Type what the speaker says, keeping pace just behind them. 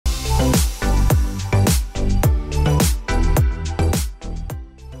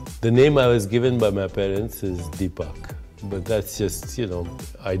The name I was given by my parents is Deepak, but that's just,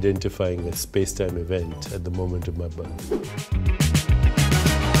 identifying a space-time event at the moment of my birth.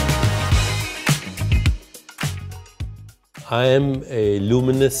 I am a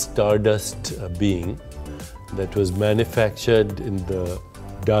luminous stardust being that was manufactured in the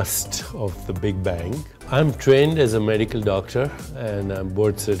dust of the Big Bang. I'm trained as a medical doctor and I'm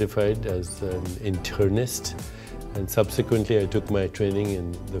board certified as an internist. And subsequently, I took my training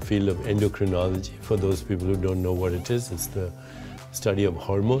in the field of endocrinology. For those people who don't know what it is, it's the study of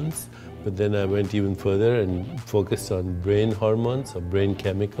hormones. But then I went even further and focused on brain hormones or brain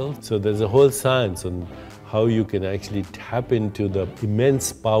chemicals. So there's a whole science on how you can actually tap into the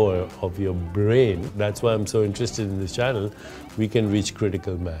immense power of your brain. That's why I'm so interested in this channel. We can reach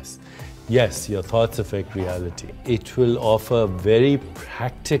critical mass. Yes, your thoughts affect reality. It will offer very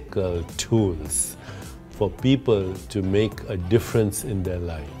practical tools for people to make a difference in their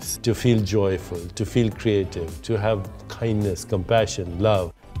lives, to feel joyful, to feel creative, to have kindness, compassion,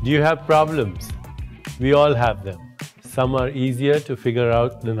 love. Do you have problems? We all have them. Some are easier to figure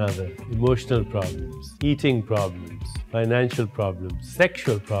out than others. Emotional problems, eating problems, financial problems,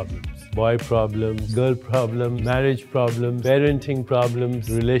 sexual problems, boy problems, girl problems, marriage problems, parenting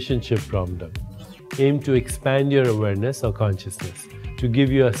problems, relationship problems. Aim to expand your awareness or consciousness to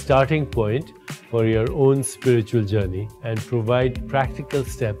give you a starting point for your own spiritual journey and provide practical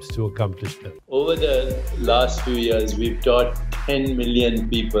steps to accomplish them. Over the last few years, we've taught 10 million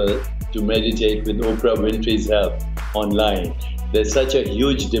people to meditate with Oprah Winfrey's help online. There's such a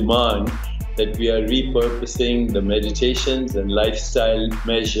huge demand that we are repurposing the meditations and lifestyle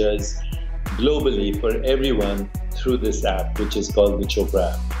measures globally for everyone through this app, which is called the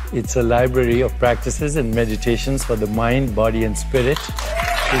Chopra app. It's a library of practices and meditations for the mind, body and spirit.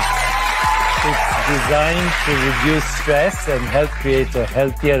 It's designed to reduce stress and help create a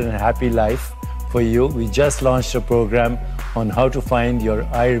healthier and happy life for you. We just launched a program on how to find your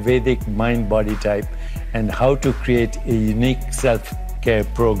Ayurvedic mind-body type and how to create a unique self-care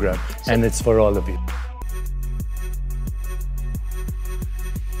program. And it's for all of you.